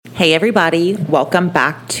Hey everybody, welcome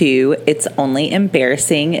back to It's Only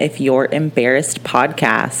Embarrassing If You're Embarrassed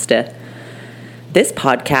podcast. This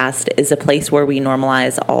podcast is a place where we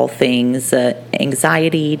normalize all things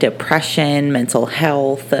anxiety, depression, mental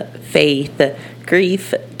health, faith,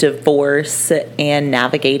 grief, divorce, and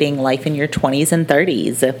navigating life in your 20s and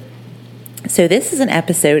 30s. So this is an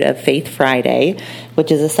episode of Faith Friday,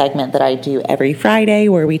 which is a segment that I do every Friday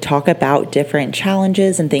where we talk about different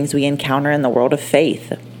challenges and things we encounter in the world of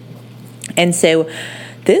faith. And so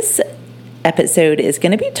this episode is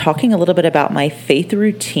going to be talking a little bit about my faith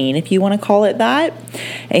routine, if you want to call it that.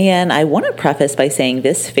 And I want to preface by saying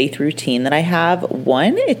this faith routine that I have,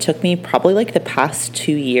 one, it took me probably like the past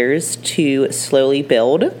 2 years to slowly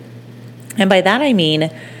build. And by that I mean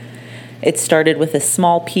it started with a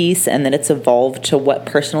small piece and then it's evolved to what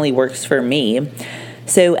personally works for me.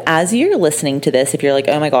 So as you're listening to this, if you're like,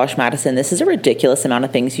 oh my gosh, Madison, this is a ridiculous amount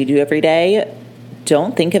of things you do every day,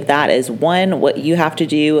 don't think of that as one, what you have to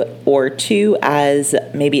do, or two, as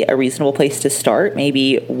maybe a reasonable place to start.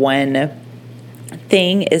 Maybe one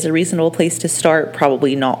thing is a reasonable place to start,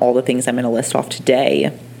 probably not all the things I'm going to list off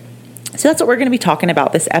today. So that's what we're going to be talking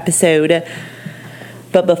about this episode.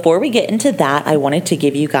 But before we get into that, I wanted to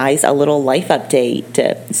give you guys a little life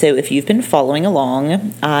update. So if you've been following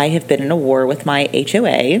along, I have been in a war with my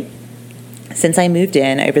HOA since I moved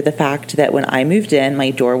in over the fact that when I moved in,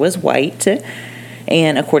 my door was white.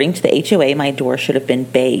 And according to the HOA, my door should have been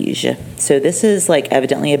beige. So this is like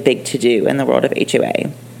evidently a big to-do in the world of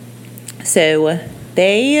HOA. So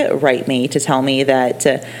they write me to tell me that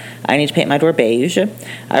I need to paint my door beige.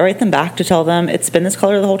 I write them back to tell them it's been this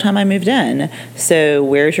color the whole time I moved in. So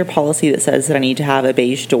where's your policy that says that I need to have a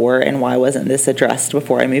beige door, and why wasn't this addressed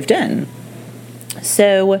before I moved in?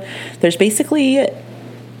 So there's basically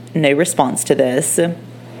no response to this.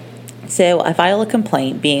 So I file a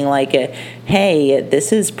complaint being like, hey,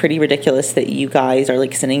 this is pretty ridiculous that you guys are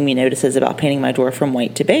like sending me notices about painting my door from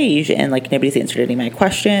white to beige and like nobody's answered any of my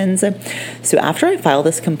questions. So after I file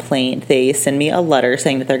this complaint, they send me a letter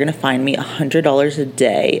saying that they're going to fine me $100 a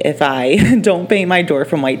day if I don't paint my door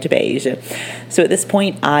from white to beige. So at this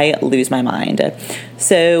point, I lose my mind.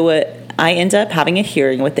 So I end up having a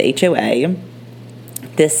hearing with the HOA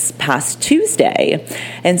this past Tuesday.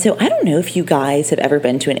 And so I don't know if you guys have ever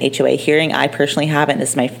been to an HOA hearing. I personally haven't.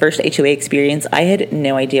 This is my first HOA experience. I had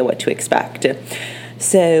no idea what to expect.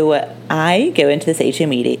 So I go into this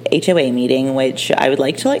HOA meeting, which I would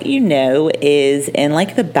like to let you know is in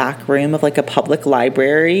like the back room of like a public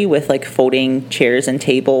library with like folding chairs and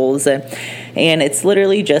tables. And it's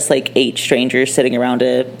literally just like 8 strangers sitting around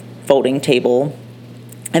a folding table.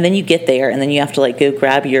 And then you get there and then you have to like go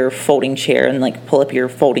grab your folding chair and like pull up your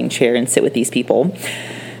folding chair and sit with these people.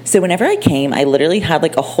 So whenever I came, I literally had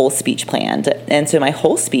like a whole speech planned. And so my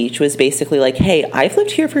whole speech was basically like, hey, I've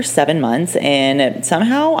lived here for 7 months and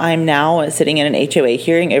somehow I'm now sitting in an HOA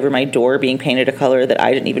hearing over my door being painted a color that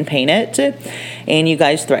I didn't even paint it. And you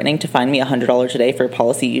guys threatening to fine me $100 a day for a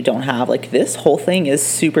policy you don't have. Like, this whole thing is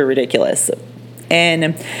super ridiculous.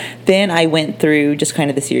 And then I went through just kind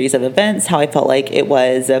of the series of events, how I felt like it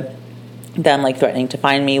was them like threatening to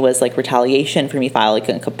fine me was like retaliation for me filing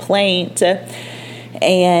a complaint.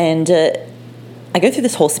 And I go through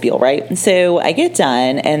this whole spiel, right? And so I get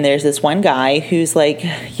done and there's this one guy who's like,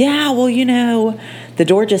 yeah, well, you know, the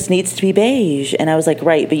door just needs to be beige. And I was like,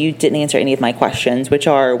 right, but you didn't answer any of my questions, which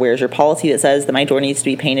are, where's your policy that says that my door needs to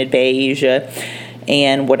be painted beige?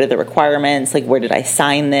 And what are the requirements? Like, where did I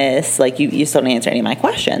sign this? Like, you still didn't answer any of my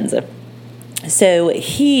questions. So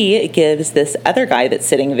he gives this other guy that's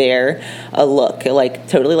sitting there a look, like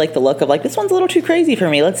totally like the look of like, this one's a little too crazy for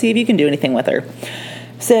me. Let's see if you can do anything with her.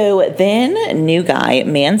 So then new guy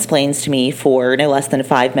mansplains to me for no less than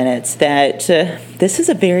 5 minutes that this is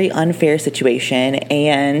a very unfair situation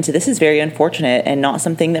and this is very unfortunate and not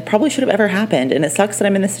something that probably should have ever happened. And it sucks that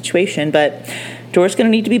I'm in this situation, but door's going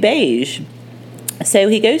to need to be beige. So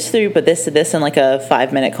he goes through but this in like a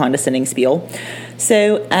 5-minute condescending spiel.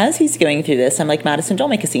 So as he's going through this, I'm like, Madison,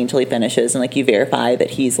 don't make a scene until he finishes. And like you verify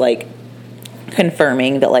that he's like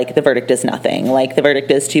confirming that like the verdict is nothing. Like the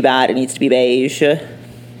verdict is too bad. It needs to be beige.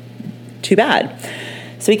 Too bad.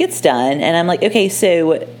 So he gets done and I'm like, okay,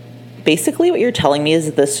 so basically what you're telling me is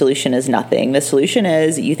that the solution is nothing. The solution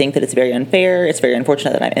is you think that it's very unfair. It's very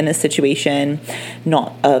unfortunate that I'm in this situation.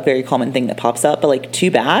 Not a very common thing that pops up, but like too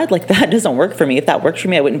bad. Like that doesn't work for me. If that worked for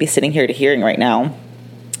me, I wouldn't be sitting here at a hearing right now.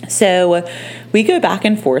 So we go back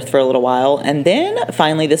and forth for a little while, and then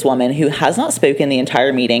finally this woman who has not spoken the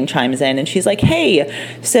entire meeting chimes in, and she's like,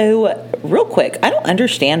 hey, so real quick, I don't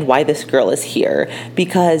understand why this girl is here,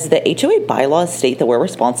 because the HOA bylaws state that we're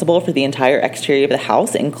responsible for the entire exterior of the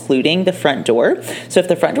house, including the front door. So if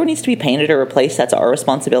the front door needs to be painted or replaced, that's our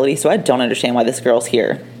responsibility. So I don't understand why this girl's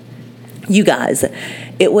here. You guys,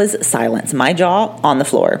 it was silence. My jaw on the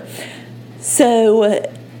floor. So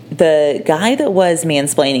the guy that was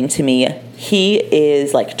mansplaining to me, he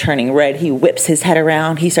is like turning red. He whips his head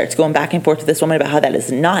around. He starts going back and forth with this woman about how that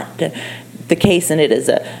is not the case, and it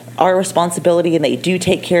is our responsibility, and they do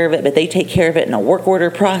take care of it, but they take care of it in a work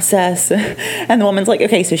order process. And the woman's like,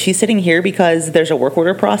 okay, so she's sitting here because there's a work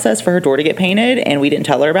order process for her door to get painted, and we didn't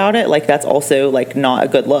tell her about it. Like, that's also like not a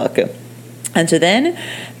good look. And so then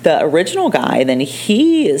the original guy, then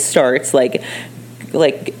he starts like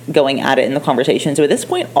going at it in the conversation. So at this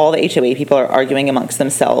point, all the HOA people are arguing amongst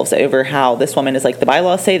themselves over how this woman is like, the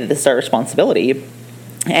bylaws say that this is our responsibility.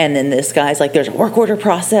 And then this guy's like, there's a work order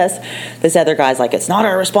process. This other guy's like, it's not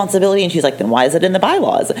our responsibility. And she's like, then why is it in the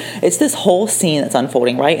bylaws? It's this whole scene that's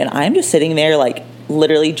unfolding, right? And I'm just sitting there like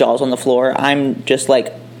literally jaws on the floor. I'm just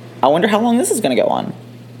like, I wonder how long this is going to go on.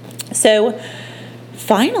 So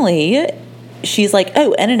finally, she's like,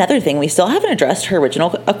 oh, and another thing, we still haven't addressed her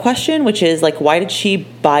original question, which is like, why did she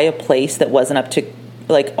buy a place that wasn't up to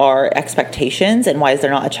like our expectations, and why is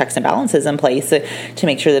there not a checks and balances in place to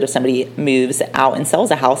make sure that if somebody moves out and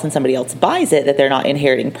sells a house and somebody else buys it, that they're not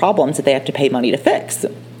inheriting problems that they have to pay money to fix?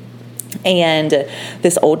 And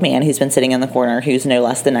this old man who's been sitting in the corner, who's no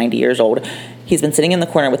less than 90 years old, he's been sitting in the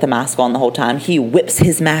corner with the mask on the whole time. He whips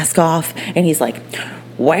his mask off and he's like,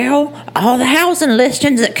 well, all the housing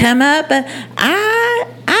listings that come up,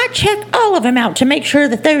 I check all of them out to make sure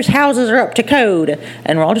that those houses are up to code.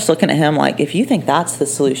 And we're all just looking at him like, if you think that's the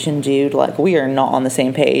solution, dude, like, we are not on the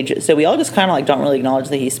same page. So we all just kind of like don't really acknowledge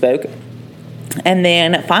that he spoke. And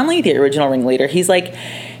then finally the original ringleader, he's like,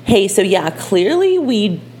 hey, so yeah, clearly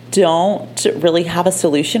we don't really have a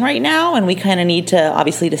solution right now, and we kind of need to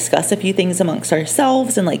obviously discuss a few things amongst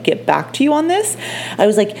ourselves and like get back to you on this. I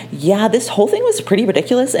was like, yeah, this whole thing was pretty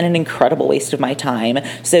ridiculous and an incredible waste of my time.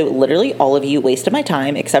 So literally all of you wasted my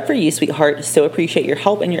time except for you, sweetheart. So appreciate your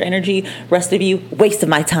help and your energy. Rest of you, waste of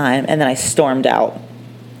my time. And then I stormed out.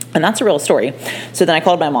 And that's a real story. So then I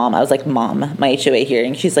called my mom. I was like, Mom, my HOA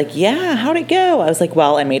hearing. She's like, yeah, how'd it go? I was like,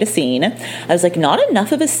 well, I made a scene. I was like, not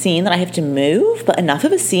enough of a scene that I have to move, but enough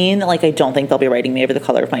of a scene that like I don't think they'll be writing me over the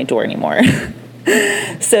color of my door anymore.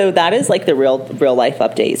 So that is like the real life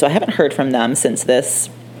update. So I haven't heard from them since this.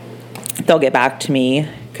 They'll get back to me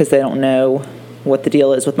because they don't know what the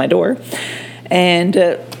deal is with my door. And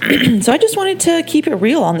so I just wanted to keep it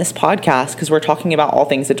real on this podcast because we're talking about all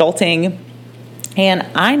things adulting. And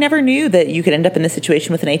I never knew that you could end up in this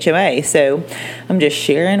situation with an HOA. So I'm just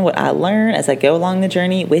sharing what I learn as I go along the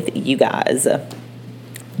journey with you guys.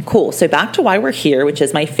 Cool. So back to why we're here, which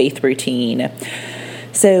is my faith routine.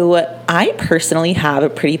 So I personally have a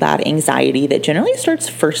pretty bad anxiety that generally starts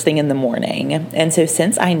first thing in the morning. And so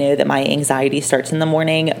since I know that my anxiety starts in the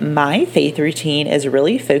morning, my faith routine is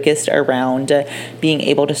really focused around being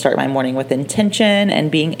able to start my morning with intention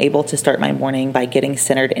and being able to start my morning by getting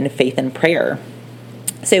centered in faith and prayer.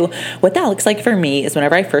 So what that looks like for me is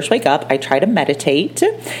whenever I first wake up, I try to meditate.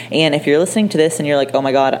 And if you're listening to this and you're like, oh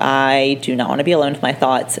my God, I do not want to be alone with my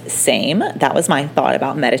thoughts, same. That was my thought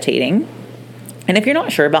about meditating. And if you're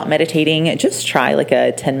not sure about meditating, just try like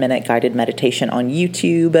a 10-minute guided meditation on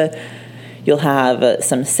YouTube. You'll have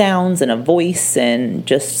some sounds and a voice and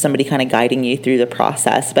just somebody kind of guiding you through the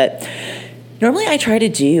process. But normally I try to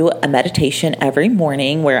do a meditation every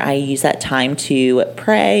morning where I use that time to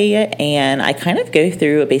pray, and I kind of go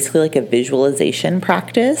through basically like a visualization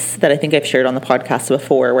practice that I think I've shared on the podcast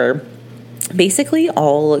before, where basically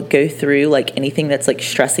I'll go through like anything that's like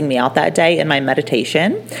stressing me out that day in my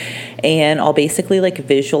meditation, and I'll basically like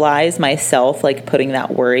visualize myself like putting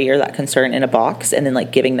that worry or that concern in a box and then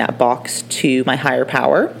like giving that box to my higher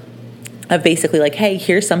power. Of basically like, hey,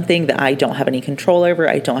 here's something that I don't have any control over,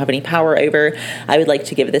 I don't have any power over. I would like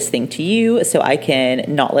to give this thing to you so I can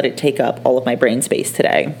not let it take up all of my brain space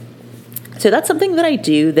today. So that's something that I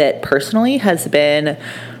do that personally has been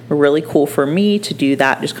really cool for me to do,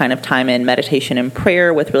 that just kind of time in meditation and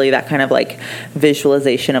prayer with really that kind of like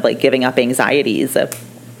visualization of like giving up anxieties.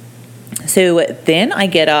 So then I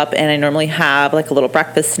get up and I normally have like a little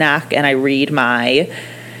breakfast snack and I read my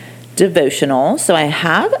devotional. So I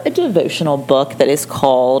have a devotional book that is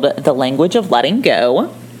called The Language of Letting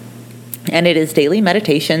Go, and it is daily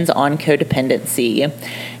meditations on codependency.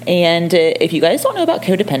 And if you guys don't know about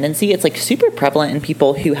codependency, it's like super prevalent in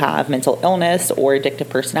people who have mental illness or addictive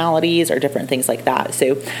personalities or different things like that.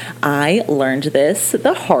 So I learned this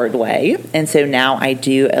the hard way. And so now I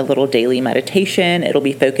do a little daily meditation. It'll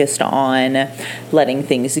be focused on letting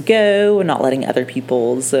things go, not letting other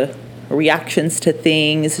people's reactions to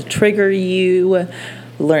things trigger you,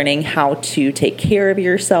 learning how to take care of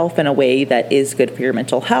yourself in a way that is good for your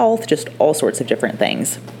mental health, just all sorts of different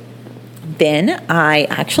things. Then I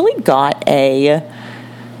actually got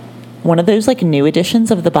one of those like new editions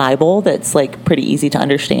of the Bible that's like pretty easy to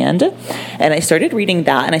understand. And I started reading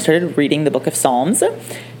that, and I started reading the book of Psalms.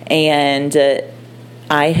 And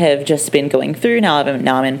I have just been going through, now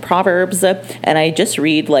I'm in Proverbs, and I just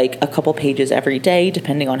read like a couple pages every day,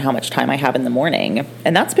 depending on how much time I have in the morning.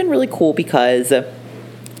 And that's been really cool because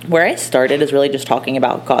where I started is really just talking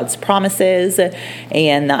about God's promises,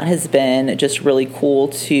 and that has been just really cool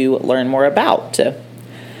to learn more about.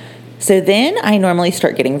 So then I normally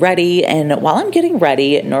start getting ready, and while I'm getting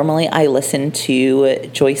ready, normally I listen to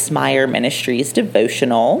Joyce Meyer Ministries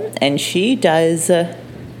devotional, and she does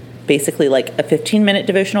basically like a 15-minute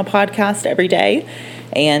devotional podcast every day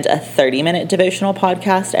and a 30-minute devotional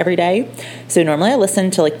podcast every day. So normally I listen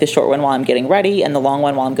to like the short one while I'm getting ready and the long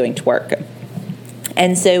one while I'm going to work.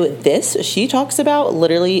 And so she talks about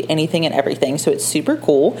literally anything and everything. So it's super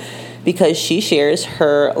cool because she shares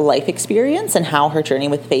her life experience and how her journey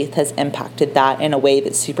with faith has impacted that in a way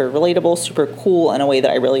that's super relatable, super cool, in a way that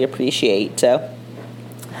I really appreciate.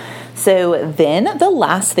 So then the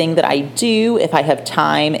last thing that I do, if I have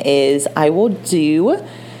time, is I will do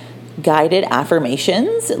guided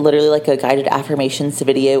affirmations, literally like a guided affirmations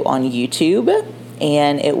video on YouTube.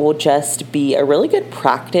 And it will just be a really good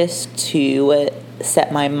practice to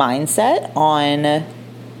set my mindset on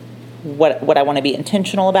what I want to be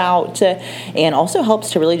intentional about, and also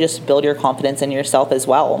helps to really just build your confidence in yourself as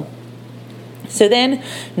well. So then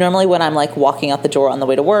normally when I'm like walking out the door on the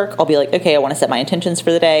way to work, I'll be like, okay, I want to set my intentions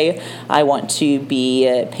for the day. I want to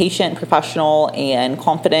be patient, professional, and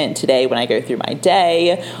confident today when I go through my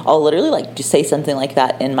day. I'll literally like just say something like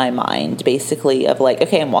that in my mind, basically of like,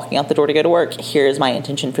 okay, I'm walking out the door to go to work. Here's my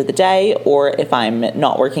intention for the day. Or if I'm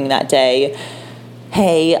not working that day,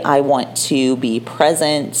 hey, I want to be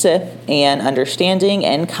present and understanding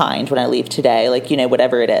and kind when I leave today, like,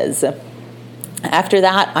 whatever it is. After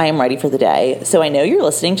that, I am ready for the day. So I know you're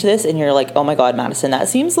listening to this and you're like, oh my God, Madison, that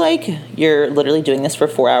seems like you're literally doing this for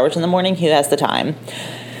 4 hours in the morning. Who has the time?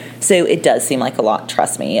 So it does seem like a lot,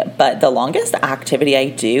 trust me. But the longest activity I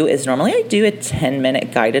do is normally I do a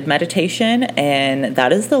 10-minute guided meditation. And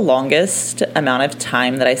that is the longest amount of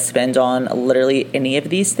time that I spend on literally any of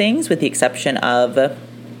these things, with the exception of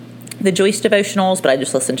the Joyce devotionals. But I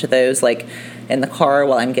just listen to those like in the car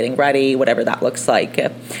while I'm getting ready, whatever that looks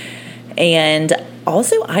like. And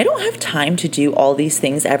also, I don't have time to do all these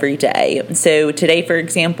things every day. So today, for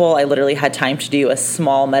example, I literally had time to do a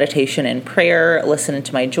small meditation and prayer, listen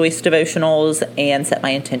to my Joyce devotionals, and set my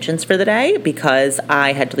intentions for the day because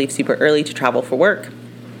I had to leave super early to travel for work.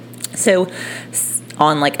 So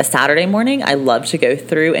on like a Saturday morning, I love to go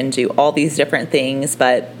through and do all these different things.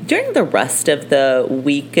 But during the rest of the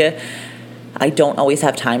week, I don't always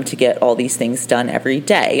have time to get all these things done every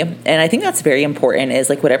day. And I think that's very important, is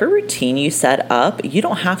like whatever routine you set up, you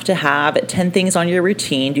don't have to have 10 things on your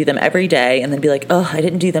routine, do them every day, and then be like, oh, I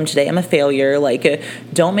didn't do them today, I'm a failure. Like,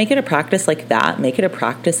 don't make it a practice like that. Make it a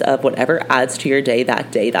practice of whatever adds to your day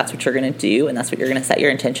that day. That's what you're going to do, and that's what you're going to set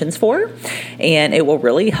your intentions for. And it will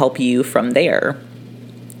really help you from there.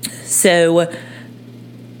 So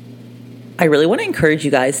I really want to encourage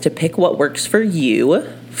you guys to pick what works for you,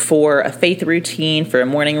 for a faith routine, for a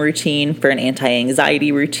morning routine, for an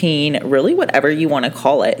anti-anxiety routine, really whatever you want to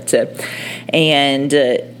call it. And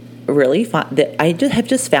really I have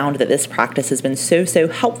just found that this practice has been so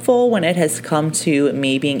helpful when it has come to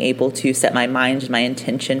me being able to set my mind and my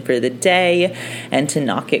intention for the day and to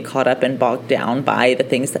not get caught up and bogged down by the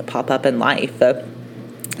things that pop up in life.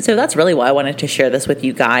 So that's really why I wanted to share this with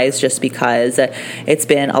you guys, just because it's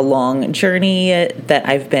been a long journey that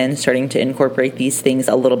I've been starting to incorporate these things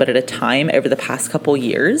a little bit at a time over the past couple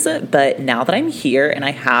years. But now that I'm here and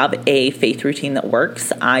I have a faith routine that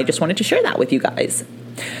works, I just wanted to share that with you guys.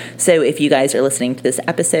 So if you guys are listening to this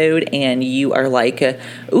episode and you are like,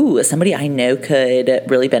 ooh, somebody I know could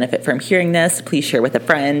really benefit from hearing this, please share with a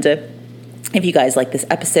friend. If you guys like this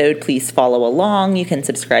episode, please follow along. You can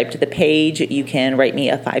subscribe to the page. You can write me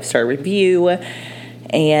a 5-star review.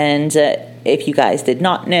 And if you guys did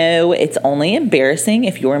not know, It's Only Embarrassing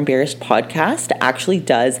If You're Embarrassed podcast actually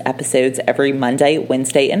does episodes every Monday,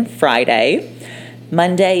 Wednesday, and Friday.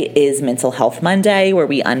 Monday is Mental Health Monday, where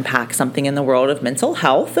we unpack something in the world of mental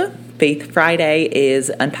health. Faith Friday is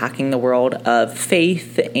unpacking the world of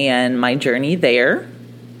faith and my journey there.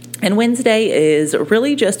 And Wednesday is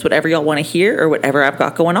really just whatever y'all want to hear or whatever I've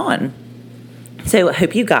got going on. So I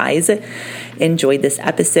hope you guys enjoyed this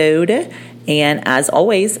episode. And as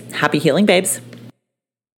always, happy healing, babes.